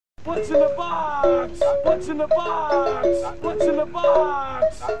What's in the box? What's in the box? What's in the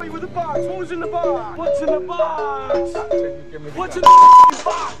box? Hey, with the box. What was in the box? What's in the box? What's in the box?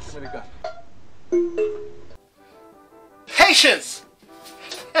 Give me the gun. Patience!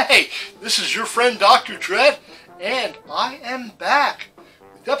 Hey, this is your friend Dr. Dread, and I am back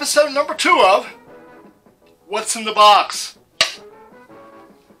with episode number 2 of What's in the Box?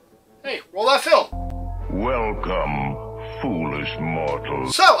 Hey, roll that film. Welcome, foolish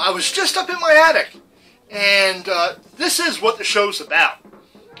mortals. So, I was just up in my attic, and this is what the show's about.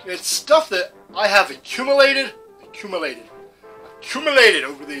 It's stuff that I have accumulated over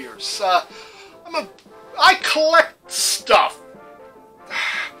the years. I collect stuff,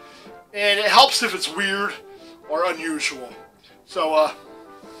 and it helps if it's weird or unusual. So,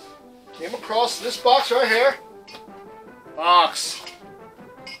 came across this box right here. Box.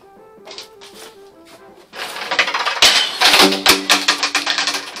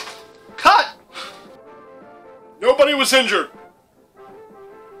 Cut! Nobody was injured.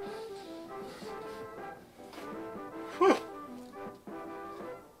 Whew.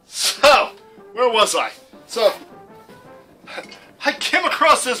 So, where was I? So, I came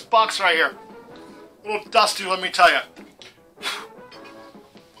across this box right here. A little dusty, let me tell you.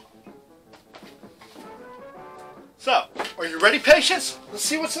 So, are you ready, patients? Let's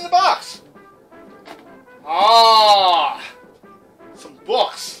see what's in the box. Ah, some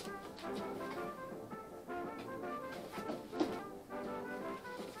books.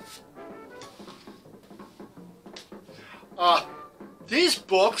 These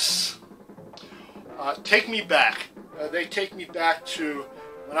books take me back. They take me back to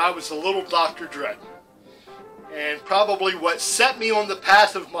when I was a little Dr. Dread. And probably what set me on the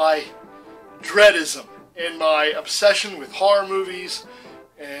path of my dreadism and my obsession with horror movies,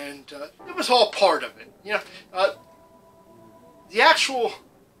 and it was all part of it. You know, the actual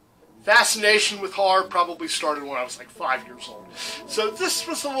fascination with horror probably started when I was like 5 years old. So this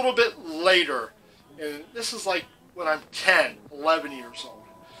was a little bit later, and this is like when I'm 10, 11 years old.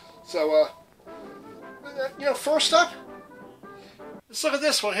 So, you know, first up, let's look at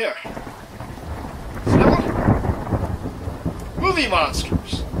this one here. See that one? Movie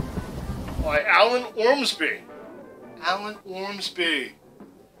Monsters by Alan Ormsby. Alan Ormsby.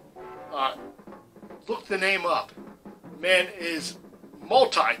 Look the name up. The man is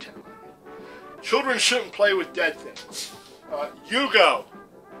multi-talented. Children shouldn't play with dead things. Hugo,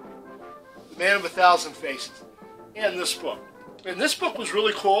 The Man of 1,000 Faces. And this book. And this book was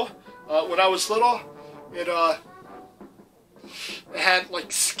really cool. When I was little, it had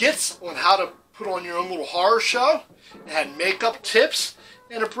like skits on how to put on your own little horror show. It had makeup tips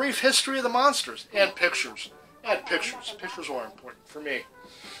and a brief history of the monsters and pictures. It had pictures. Pictures are important for me.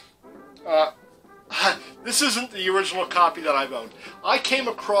 This isn't the original copy that I've owned. I came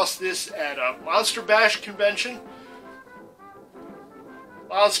across this at a Monster Bash convention.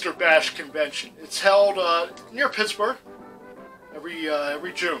 Monster Bash convention. It's held near Pittsburgh every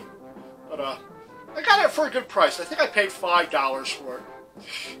June. But I got it for a good price. I think I paid $5 for it.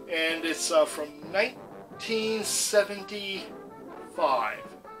 And it's from 1975.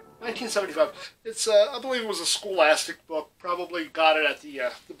 1975. It's I believe it was a Scholastic book. Probably got it at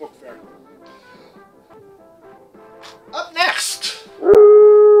the book fair. Up next,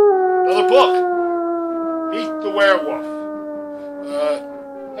 another book. Meet the Werewolf.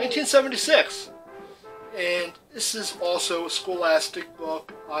 1976. And this is also a Scholastic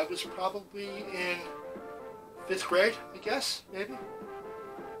book. I was probably in 5th grade, I guess, maybe.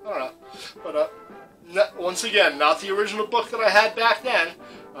 I don't know. But once again, not the original book that I had back then.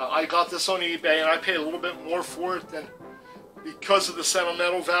 I got this on eBay, and I paid a little bit more for it than, because of the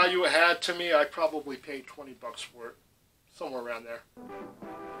sentimental value it had to me, I probably paid 20 bucks for it. Somewhere around there.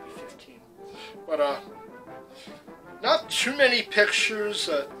 Maybe 15. But, not too many pictures.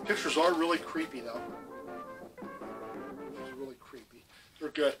 Pictures are really creepy, though. Pictures are really creepy. They're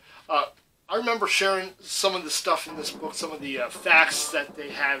good. I remember sharing some of the stuff in this book, some of the facts that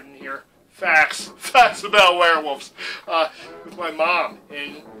they have in here. Facts about werewolves, with my mom.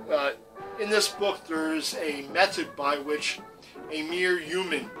 And in this book, there's a method by which a mere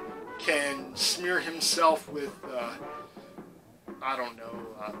human can smear himself with, I don't know,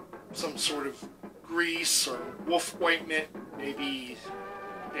 some sort of grease or wolf ointment, maybe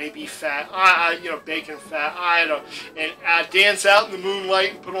fat, you know, bacon fat, I don't know, and dance out in the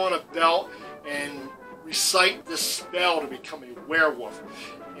moonlight and put on a belt and recite this spell to become a werewolf.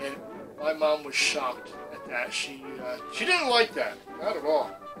 And my mom was shocked at that. She didn't like that, not at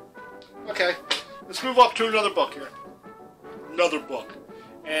all. Okay, let's move up to another book here. Another book,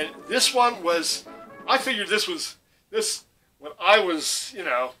 and this one was, I figured this when I was, you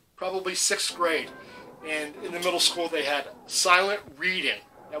know, probably 6th grade. And in the middle school they had silent reading.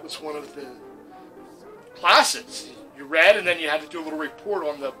 That was one of the classes. You read and then you had to do a little report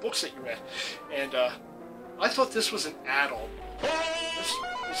on the books that you read. And I thought this was an adult.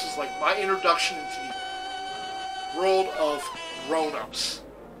 This is like my introduction into the world of grown-ups.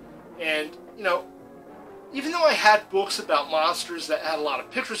 And, you know, even though I had books about monsters that had a lot of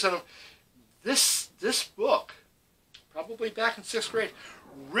pictures in them, this book, probably back in 6th grade,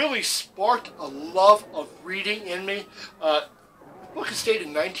 really sparked a love of reading in me. The book is dated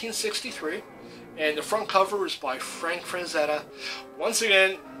in 1963, and the front cover is by Frank Frazetta. Once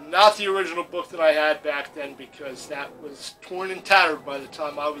again, not the original book that I had back then, because that was torn and tattered by the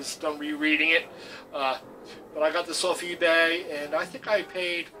time I was done rereading it. But I got this off eBay, and I think I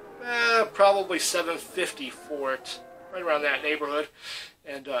paid probably $7.50 for it, right around that neighborhood,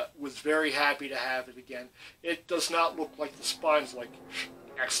 and was very happy to have it again. It does not look like the spine's like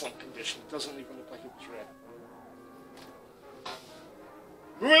excellent condition. It doesn't even look like it was read.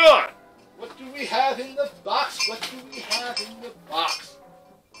 Moving on. What do we have in the box? What do we have in the box?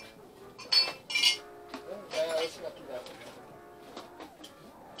 Let's not do that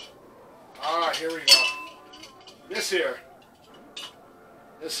one. Here we go. This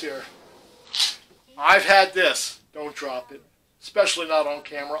here. I've had this. Don't drop it. Especially not on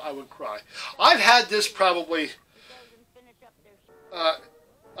camera. I would cry. I've had this probably, I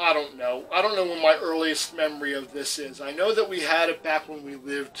don't know. I don't know when my earliest memory of this is. I know that we had it back when we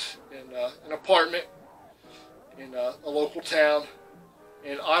lived in an apartment in a local town.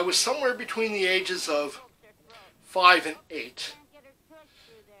 And I was somewhere between the ages of 5 and 8.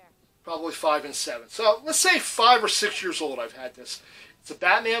 Probably 5 and 7. So let's say 5 or 6 years old I've had this. It's a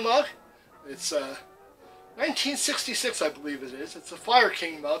Batman mug. It's 1966, I believe it is. It's a Fire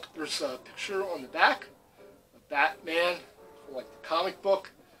King mug. There's a picture on the back of Batman, like the comic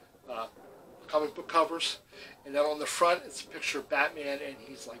book covers. And then on the front, it's a picture of Batman, and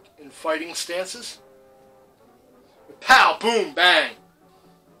he's like in fighting stances. Pow, boom, bang.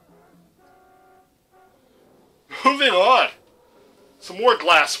 Moving on. Some more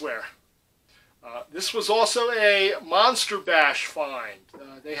glassware. This was also a Monster Bash find.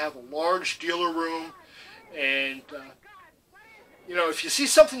 They have a large dealer room, and you know, if you see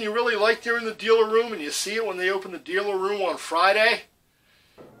something you really like there in the dealer room, and you see it when they open the dealer room on Friday,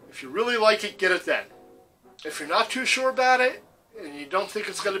 if you really like it, get it then. If you're not too sure about it, and you don't think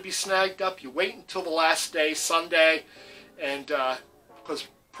it's going to be snagged up, you wait until the last day, Sunday, and because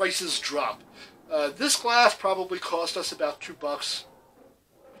prices drop. This glass probably cost us about $2,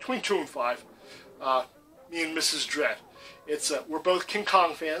 between 2 and 5. Me and Mrs. Dredd. It's we're both King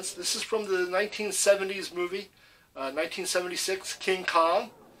Kong fans. This is from the 1970s movie, 1976 King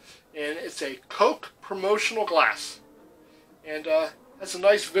Kong, and it's a Coke promotional glass, and has a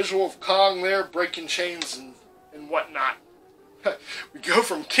nice visual of Kong there breaking chains and whatnot. We go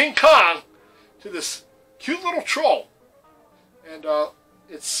from King Kong to this cute little troll, and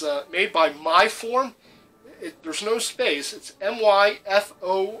it's made by Myform. There's no space. It's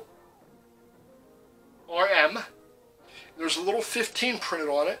MYFORM. There's a little 15 printed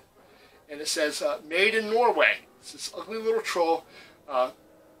on it, and it says "Made in Norway." It's this ugly little troll.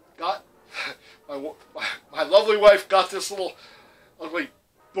 Got my lovely wife got this little ugly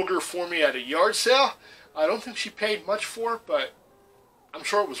booger for me at a yard sale. I don't think she paid much for it, but I'm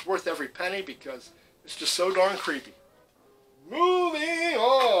sure it was worth every penny because it's just so darn creepy. Moving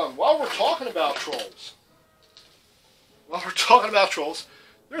on. While we're talking about trolls,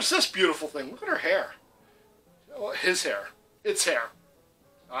 there's this beautiful thing. Look at her hair. Well, his hair. Its hair.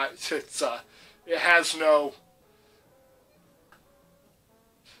 It has no...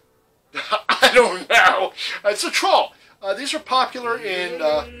 I don't know. It's a troll. These are popular in,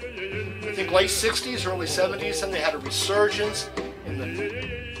 I think, late 60s, early 70s, and they had a resurgence in the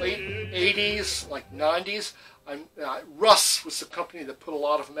late 80s, like 90s. Russ was the company that put a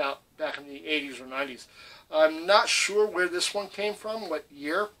lot of them out back in the 80s or 90s. I'm not sure where this one came from, what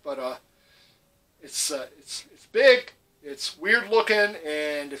year, but it's big, it's weird looking,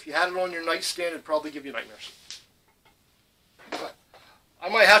 and if you had it on your nightstand, it'd probably give you nightmares. But I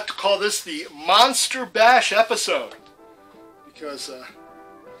might have to call this the Monster Bash episode, because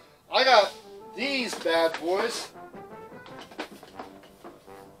I got these bad boys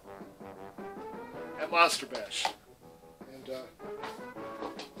at Monster Bash, and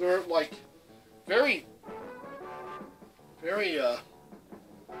they're like very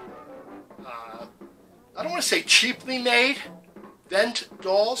I don't want to say cheaply made vent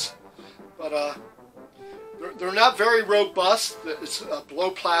dolls, but they're not very robust. It's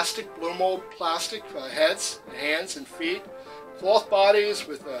blow mold plastic heads, hands, and feet. cloth bodies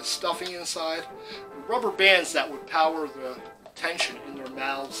with stuffing inside. The rubber bands that would power the tension in their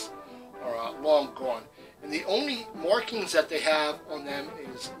mouths are long gone. And the only markings that they have on them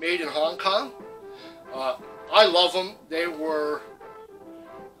is made in Hong Kong. I love them. They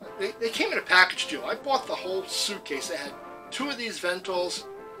came in a package deal. I bought the whole suitcase. It had 2 of these Ventals,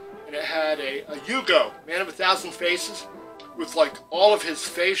 and it had a Hugo, Man of a Thousand Faces, with like all of his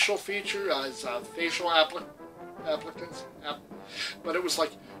facial features, his facial applicants. But it was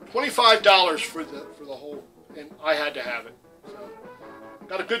like $25 for the whole, and I had to have it. So,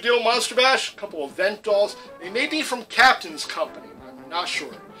 got a good deal of Monster Bash, a couple of Vent dolls. They may be from Captain's Company. I'm not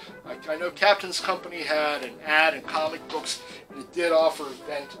sure. I know Captain's Company had an ad in comic books, and it did offer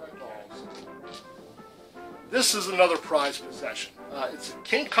Vent dolls. This is another prized possession. It's a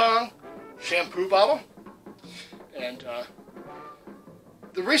King Kong shampoo bottle, and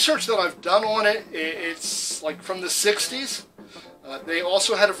the research that I've done on it, it's like from the 60s. They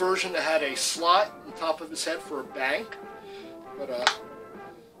also had a version that had a slot on top of his head for a bank, but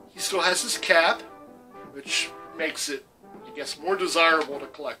he still has his cap, which makes it, I guess, more desirable to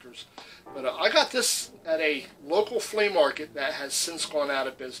collectors. But I got this at a local flea market that has since gone out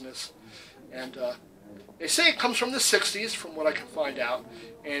of business, and they say it comes from the 60s, from what I can find out.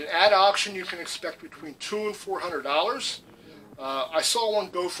 And at auction, you can expect between $200 and $400. I saw one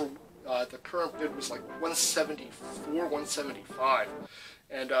go for the current bid was like $174, $175,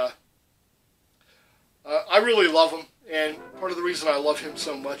 and I really love him. And part of the reason I love him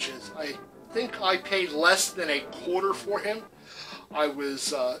so much is I think I paid less than a quarter for him. I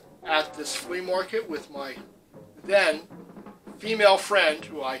was at this flea market with my then female friend,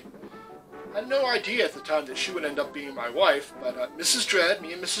 who I had no idea at the time that she would end up being my wife, but Mrs. Dredd,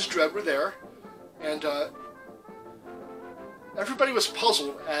 me and Mrs. Dredd were there, and everybody was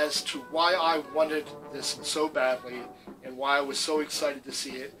puzzled as to why I wanted this so badly and why I was so excited to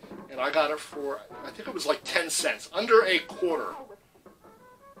see it. And I got it for, I think it was like 10 cents, under a quarter.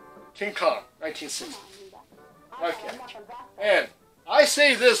 King Kong, 1960. Okay. And I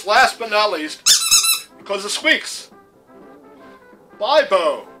say this last but not least because it squeaks.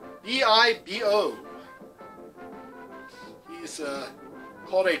 Bibo. B-I-B-O. He's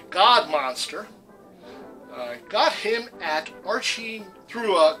called a God Monster. I got him at Archie,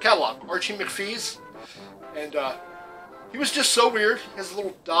 through a catalog, Archie McPhee's, and he was just so weird. He has a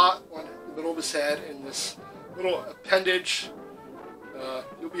little dot on the middle of his head and this little appendage.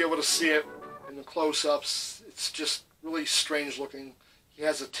 You'll be able to see it in the close-ups. It's just really strange looking. He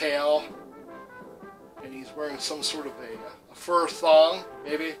has a tail, and he's wearing some sort of a fur thong,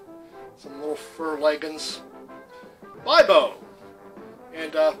 maybe, some little fur leggings. Bibo!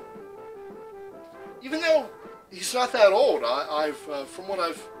 And even though he's not that old, from what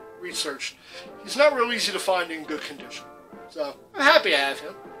I've researched, he's not real easy to find in good condition. So, I'm happy to have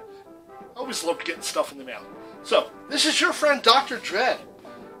him. I always loved getting stuff in the mail. So, this is your friend Dr. Dredd,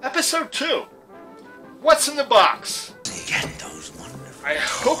 Episode 2. What's in the box? Get those wonderful I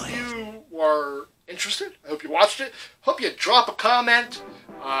hope you were interested. I hope you watched it. Hope you drop a comment.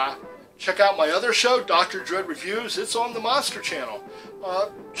 Check out my other show, Dr. Dredd Reviews. It's on the Monster Channel.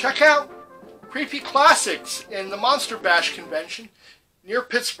 Check out Creepy Classics in the Monster Bash Convention near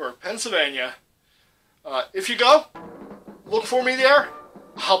Pittsburgh, Pennsylvania. If you go, look for me there.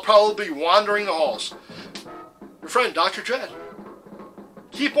 I'll probably be wandering the halls. Your friend, Dr. Dredd.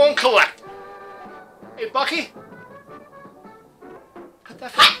 Keep on collecting. Hey, Bucky. Cut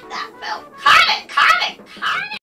that film. Cut that film. Cut it. Cut it. Cut it.